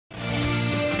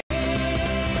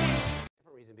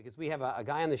because we have a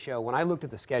guy on the show. When I looked at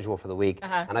the schedule for the week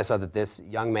and I saw that this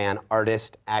young man,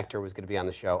 artist, actor was going to be on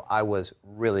the show, I was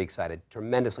really excited.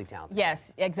 Tremendously talented.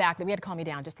 Yes, exactly. We had to calm me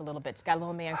down just a little bit. Just got a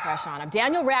little man crush on him.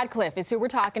 Daniel Radcliffe is who we're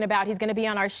talking about. He's going to be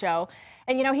on our show.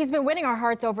 And, you know, he's been winning our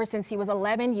hearts over since he was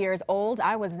 11 years old.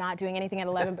 I was not doing anything at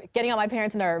 11, but getting on my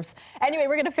parents' nerves. Anyway,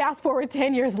 we're going to fast forward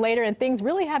 10 years later, and things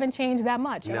really haven't changed that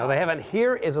much. No, they haven't.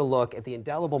 Here is a look at the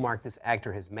indelible mark this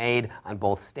actor has made on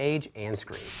both stage and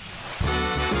screen.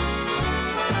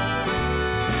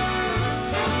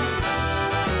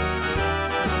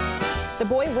 The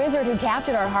boy wizard who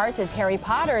captured our hearts as Harry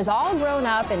Potter is all grown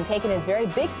up and taken his very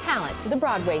big talent to the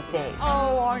Broadway stage.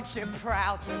 Oh, aren't you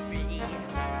proud to be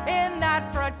in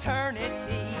that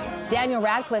fraternity? Daniel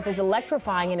Radcliffe is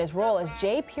electrifying in his role as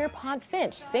J. Pierpont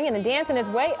Finch, singing and dancing his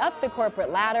way up the corporate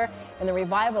ladder in the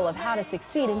revival of How to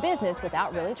Succeed in Business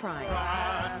Without Really Trying.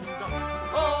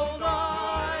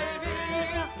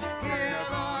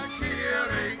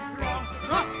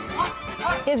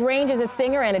 His range as a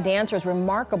singer and a dancer is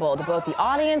remarkable to both the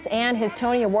audience and his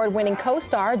Tony Award-winning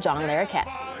co-star, John Larroquette.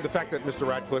 The fact that Mr.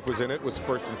 Radcliffe was in it was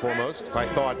first and foremost. I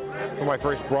thought for my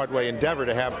first Broadway endeavor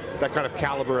to have that kind of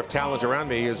caliber of talent around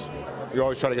me is, you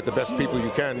always try to get the best people you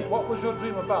can. What was your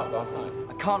dream about last night?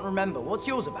 I can't remember. What's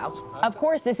yours about? Of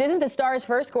course, this isn't the star's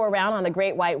first go-around on the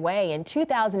Great White Way. In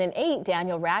 2008,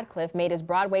 Daniel Radcliffe made his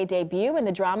Broadway debut in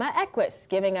the drama Equus,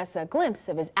 giving us a glimpse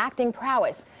of his acting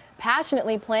prowess,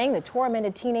 passionately playing the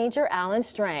tormented teenager Alan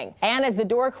Strang. And as the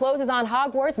door closes on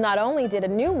Hogwarts, not only did a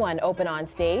new one open on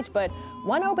stage, but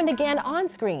one opened again on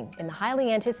screen in the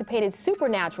highly anticipated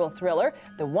supernatural thriller,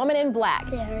 The Woman in Black.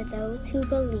 There are those who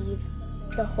believe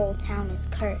the whole town is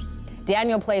cursed.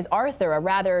 Daniel plays Arthur, a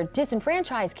rather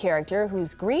disenfranchised character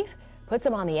whose grief puts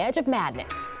him on the edge of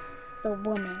madness. The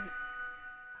Woman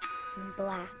in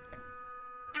Black.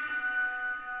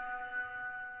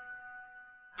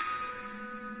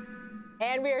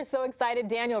 And we are so excited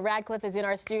Daniel Radcliffe is in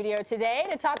our studio today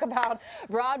to talk about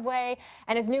Broadway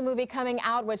and his new movie coming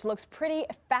out, which looks pretty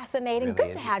fascinating. Really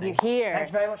Good to have you here.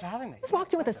 Thanks very much for having me. Just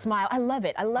walked in with a smile. I love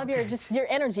it. I love your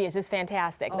energy is just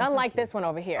fantastic. Unlike this one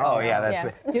over here. Oh yeah, that's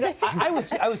me. You know, I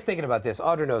was thinking about this.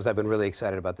 Audra knows I've been really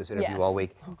excited about this interview all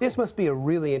week. This must be a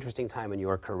really interesting time in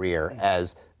your career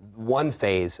as one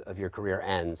phase of your career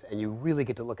ends, and you really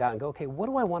get to look out and go, okay, what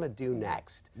do I want to do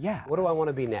next? Yeah. What do I want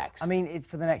to be next? I mean,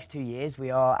 for the next 2 years, we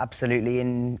are absolutely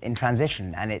in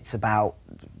transition, and it's about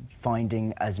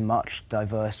finding as much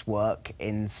diverse work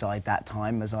inside that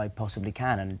time as I possibly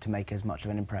can, and to make as much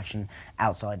of an impression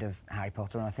outside of Harry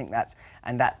Potter. And I think that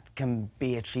can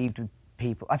be achieved with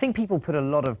people. I think people put a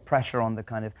lot of pressure on the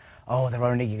kind of, oh, they're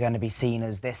only going to be seen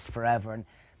as this forever.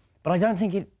 But I don't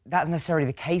think that's necessarily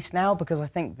the case now, because I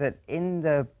think that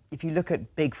if you look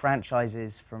at big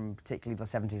franchises from particularly the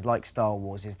 70s, like Star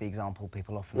Wars is the example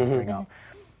people often bring up,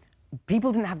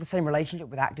 people didn't have the same relationship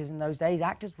with actors in those days.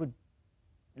 Actors were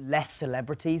less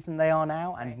celebrities than they are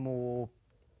now, and more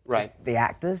just the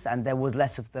actors, and there was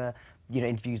less of the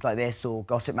interviews like this or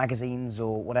gossip magazines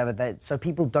or whatever. So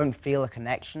people don't feel a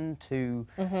connection to.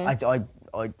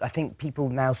 I think people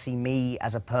now see me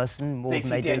as a person more than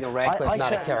they do. Daniel Radcliffe,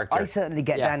 not a character. I certainly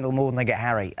get Daniel more than I get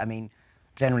Harry. I mean,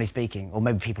 generally speaking, or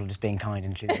maybe people are just being kind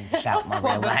and choosing to shout my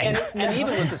real name. And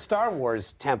even with the Star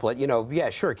Wars template, you know, yeah,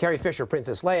 sure, Carrie Fisher,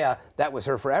 Princess Leia, that was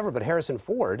her forever, but Harrison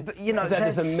Ford has had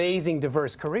this amazing,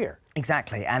 diverse career.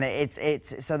 Exactly, and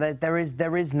so there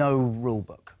is no rule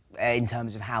book in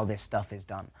terms of how this stuff is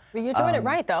done. Well, you're doing it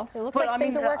right, though. It looks like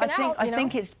things are working out. I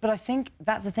think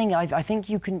that's the thing. I think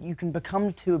you can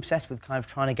become too obsessed with kind of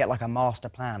trying to get like a master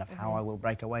plan of how I will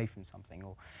break away from something.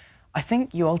 Or I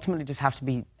think you ultimately just have to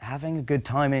be having a good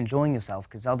time and enjoying yourself,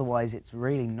 because otherwise it's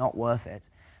really not worth it.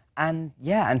 And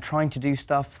and trying to do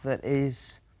stuff that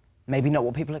is maybe not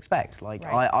what people expect. Like,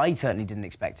 I certainly didn't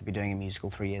expect to be doing a musical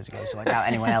 3 years ago, so I doubt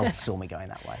anyone else saw me going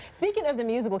that way. Speaking of the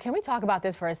musical, can we talk about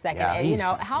this for a second? Yeah, you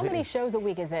know, how many shows a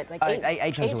week is it? Like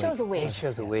eight shows a week. 8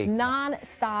 shows a week.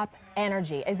 Non-stop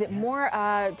energy. Is it more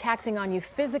taxing on you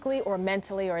physically or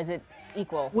mentally, or is it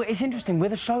equal? Well, it's interesting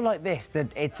with a show like this that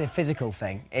it's a physical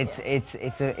thing. It's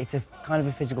a kind of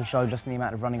a physical show, just in the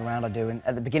amount of running around I do. And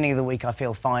at the beginning of the week, I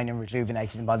feel fine and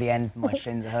rejuvenated, and by the end, my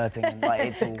shins are hurting, and like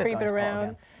it's all creeping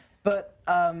around. But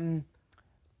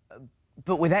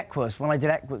with Equus, when I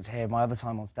did Equus here, my other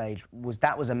time on stage,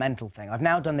 that was a mental thing. I've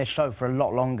now done this show for a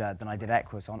lot longer than I did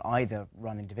Equus on either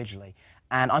run individually,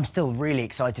 And I'm still really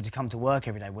excited to come to work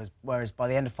every day. Whereas by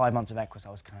the end of 5 months of Equus, I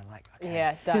was kind of like, okay.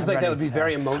 Yeah, done. Seems like that would be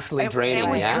very emotionally draining. It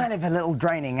was yeah? kind of a little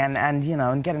draining, and you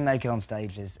know, and getting naked on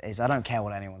stage is I don't care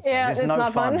what anyone says. Yeah, it's it's no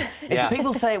not fun. It's,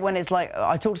 people say it when it's like,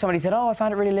 I talked to somebody who said, oh, I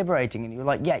found it really liberating, and you're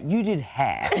like, yeah, you did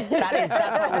hair. That's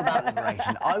not all about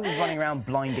liberation. I was running around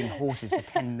blinding horses for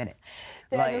 10 minutes.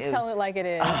 Daniel's telling it like it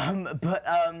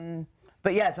is.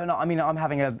 But yeah, so no, I mean, I'm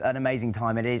having an amazing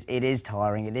time. It is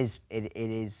tiring. It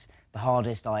is the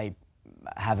hardest I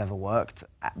have ever worked,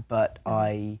 but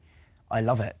I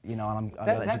love it, you know, and I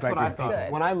know it's a great group of people.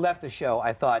 When I left the show,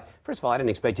 I thought, first of all, I didn't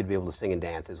expect you to be able to sing and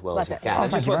dance as well as you can. Oh,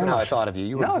 That just wasn't how I thought of you.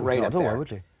 You were great up there. Why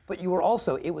would you? But you were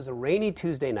also, it was a rainy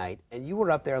Tuesday night, and you were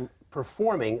up there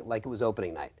performing like it was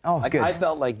opening night. Oh, like, good. I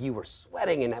felt like you were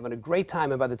sweating and having a great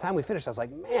time, and by the time we finished, I was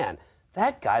like, man,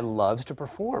 that guy loves to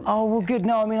perform. Oh, well, good.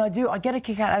 No, I mean, I get a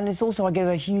kick out, and it's also, I get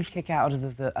a huge kick out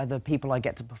of the people I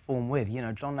get to perform with. You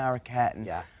know, John Larroquette and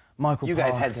Michael You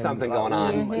guys Park had something going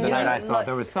on Mm-hmm. the night I saw it.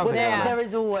 There was something going on.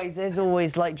 There's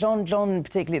always, like, John,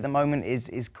 particularly at the moment,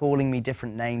 is calling me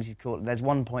different names. There's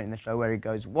one point in the show where he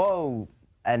goes, whoa,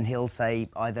 and he'll say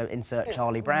either insert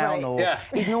Charlie Brown or...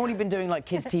 He's normally been doing, like,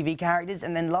 kids' TV characters,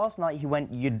 and then last night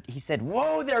he said,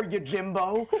 whoa there,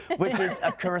 Yojimbo, which is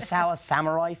a Kurosawa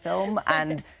samurai film,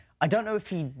 and I don't know if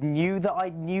he knew that I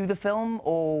knew the film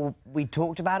or we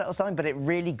talked about it or something, but it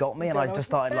really got me, and I just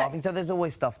started laughing. So there's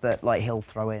always stuff that, like, he'll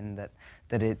throw in that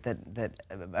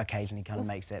occasionally kind of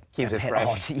makes it keeps it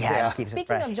fresh. Odd. Yeah, keeps it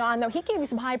fresh. Speaking of John, though, he gave you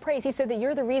some high praise. He said that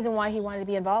you're the reason why he wanted to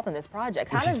be involved in this project.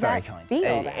 How does that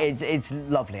feel? It's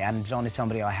lovely, and John is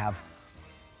somebody I have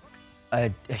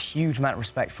a huge amount of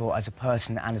respect for as a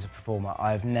person and as a performer.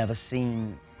 I've never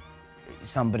seen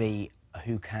somebody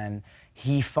who can...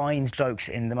 He finds jokes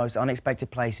in the most unexpected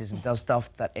places and does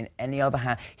stuff that in any other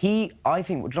hand... I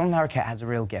think John Larroquette has a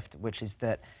real gift, which is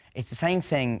that it's the same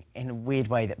thing in a weird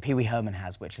way that Pee Wee Herman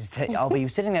has, which is that I'll be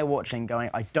sitting there watching going,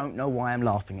 I don't know why I'm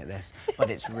laughing at this, but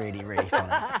it's really, really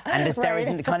funny. And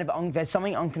there's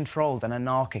something uncontrolled and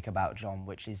anarchic about John,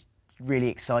 which is really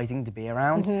exciting to be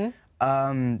around.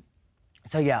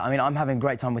 So yeah, I mean, I'm having a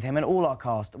great time with him and all our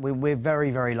cast. We're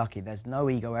very, very lucky. There's no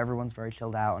ego. Everyone's very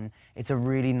chilled out, and it's a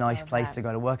really nice place to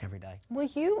go to work every day. Well,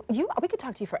 we could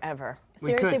talk to you forever.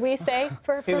 Seriously, will you stay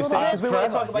for a little bit? Because we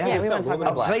want to talk about your film, Women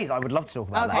in Black. Please, I would love to talk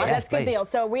about that. Okay, Yes, that's a good deal.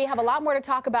 So we have a lot more to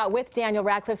talk about with Daniel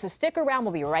Radcliffe, so stick around.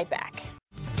 We'll be right back.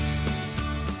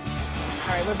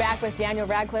 All right, we're back with Daniel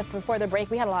Radcliffe. Before the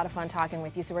break, we had a lot of fun talking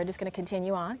with you, so we're just going to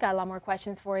continue on. Got a lot more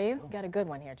questions for you. Got a good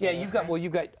one here, too. Yeah, you've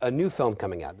got a new film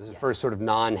coming out. This is the first sort of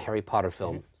non-Harry Potter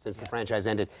film since the franchise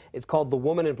ended. It's called The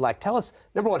Woman in Black. Tell us,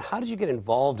 number one, how did you get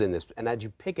involved in this, and how did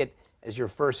you pick it as your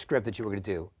first script that you were going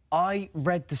to do? I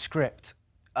read the script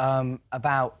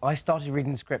I started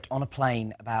reading the script on a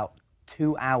plane about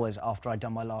 2 hours after I'd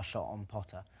done my last shot on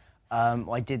Potter.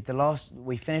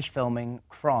 We finished filming,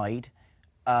 cried,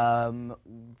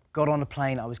 got on a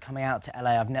plane. I was coming out to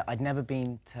LA. I'd never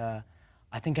been to...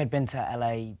 I think I'd been to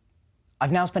LA...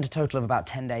 I've now spent a total of about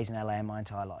 10 days in LA in my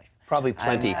entire life. Probably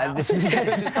plenty. This is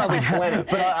probably plenty.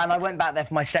 And I went back there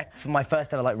for my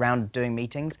first ever round of doing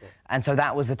meetings, and so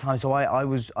that was the time. So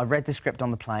I read the script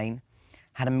on the plane,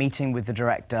 had a meeting with the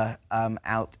director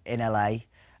out in LA,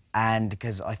 and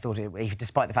because I thought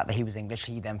despite the fact that he was English,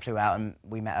 he then flew out and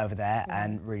we met over there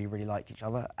and really, really liked each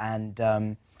other.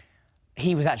 And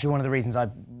he was actually one of the reasons I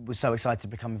was so excited to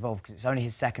become involved, because it's only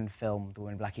his second film, The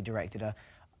Woman in Black. He directed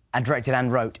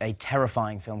and wrote a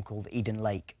terrifying film called Eden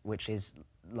Lake, which is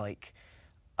like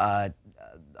a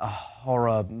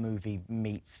horror movie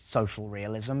meets social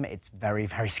realism. It's very,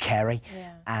 very scary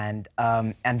and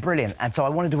brilliant. And so I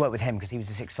wanted to work with him because he was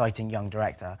this exciting young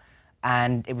director.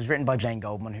 And it was written by Jane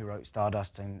Goldman, who wrote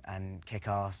Stardust and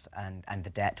Kick-Ass and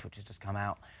The Debt, which has just come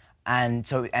out. And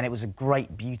it was a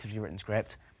great, beautifully written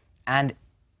script. And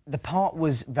the part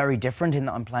was very different in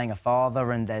that I'm playing a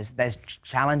father, and there's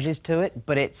challenges to it,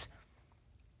 but it's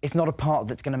not a part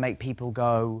that's going to make people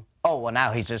go, oh, well,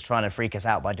 now he's just trying to freak us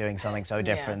out by doing something so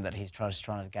different that he's trying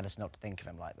to get us not to think of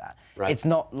him like that. Right. It's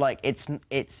not like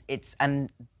and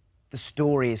the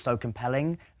story is so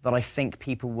compelling that I think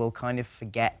people will kind of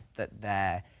forget that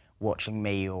they're watching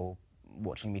me or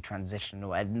watching me transition,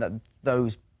 and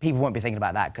those people won't be thinking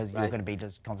about that because you're going to be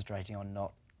just concentrating on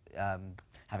not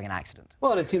having an accident.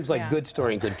 Well, and it seems like good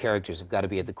story and good characters have got to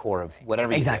be at the core of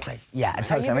whatever you do. Yeah,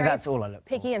 totally. I mean, that's all I look for.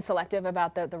 Picky and selective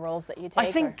about the roles that you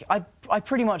take? I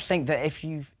pretty much think that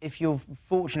if you're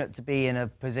fortunate to be in a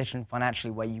position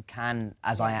financially where you can,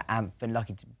 as I am, been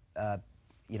lucky to,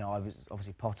 you know, I was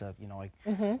obviously Potter, you know,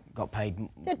 I got paid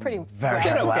very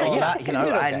well on that, you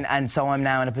know, and so I'm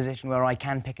now in a position where I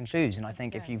can pick and choose, and I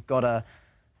think if you've got a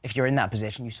if you're in that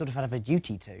position, you sort of have a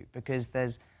duty to, because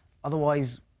there's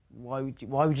otherwise. Why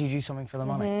would you do something for the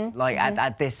money? Like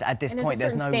at this point,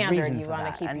 there's no reason for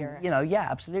that. And you know, yeah,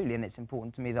 absolutely. And it's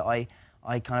important to me that I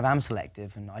kind of am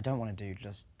selective, and I don't want to do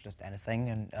just anything.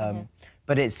 And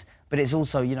but it's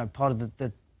also, you know, part of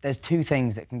there's two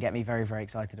things that can get me very, very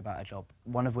excited about a job.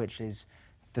 One of which is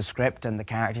the script and the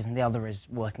characters, and the other is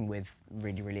working with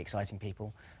really, really exciting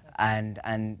people. And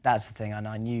that's the thing. And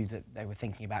I knew that they were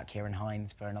thinking about Kieran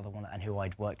Hines for another one, and who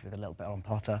I'd worked with a little bit on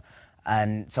Potter.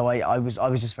 And so I was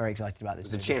just very excited about this.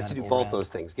 It was a chance to do both those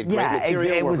things. Get great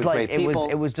material, work with great people.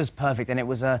 It was just perfect, and it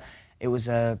was a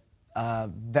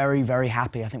very, very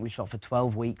happy. I think we shot for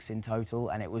 12 weeks in total,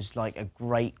 and it was like a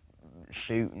great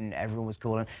shoot, and everyone was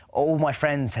cool. And all my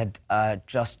friends had it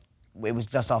was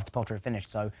just after Potter had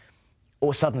finished, so.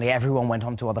 Or suddenly everyone went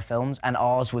on to other films, and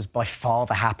ours was by far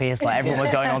the happiest. Like everyone was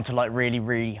going on to like really,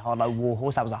 really hard, like War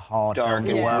Horse. That was a hard film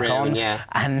to work on.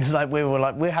 And like we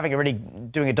were having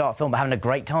doing a dark film, but having a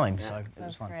great time. Yeah. So it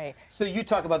was fun. Great. So you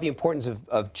talk about the importance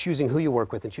of choosing who you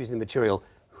work with and choosing the material.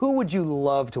 Who would you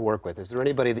love to work with? Is there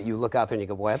anybody that you look out there and you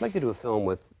go, boy, I'd like to do a film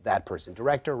with that person?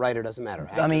 Director, writer, doesn't matter.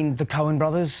 Actor. I mean, the Coen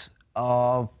brothers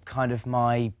are kind of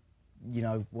my, you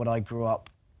know, what I grew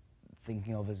up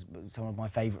thinking of as some of my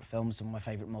favourite films. Some of my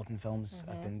favourite modern films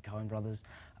have been Coen brothers.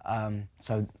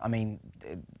 So, I mean,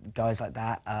 guys like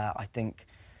that, I think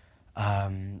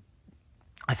in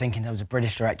terms of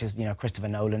British directors, you know, Christopher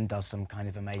Nolan does some kind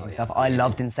of amazing stuff. I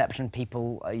loved Inception.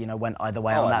 People, you know, went either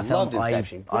way on that film. Loved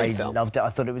Inception. Great film. Loved it. I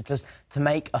thought it was just to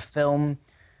make a film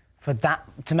for that,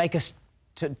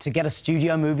 to get a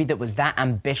studio movie that was that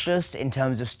ambitious in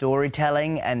terms of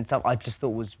storytelling and stuff, I just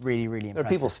thought was really, really impressive. There are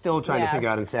people still trying to figure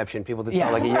out Inception. People that saw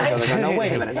like a year ago, they go, no,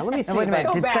 wait a minute, now let me see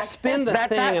if I spin the thing.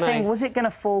 That thing, was it going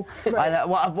to fall?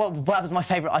 What was my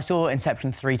favourite? I saw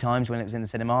Inception 3 times when it was in the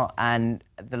cinema, and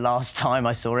the last time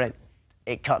I saw it,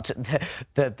 it cut to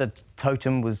the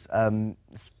totem was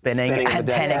spinning and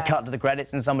then it cut to the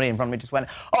credits, and somebody in front of me just went,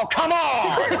 "Oh, come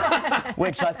on!"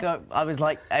 Which I thought, I was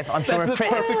like, I'm sure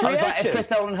if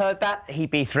Chris Nolan heard that, he'd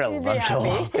be thrilled, I'm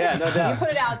sure. Yeah, no doubt. You put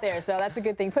it out there, so that's a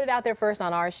good thing. Put it out there first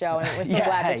on our show, and we're so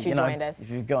glad that you joined us. If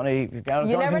you've got anything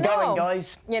going,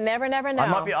 guys. You never know.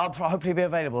 I'll hopefully be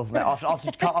available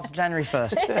after January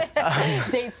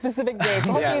 1st. Specific dates.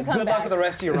 Hope you come Good luck with the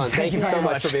rest of your run. Thank you so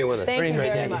much for being with us. Thank you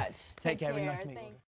very much. Take care. Really nice to meet you.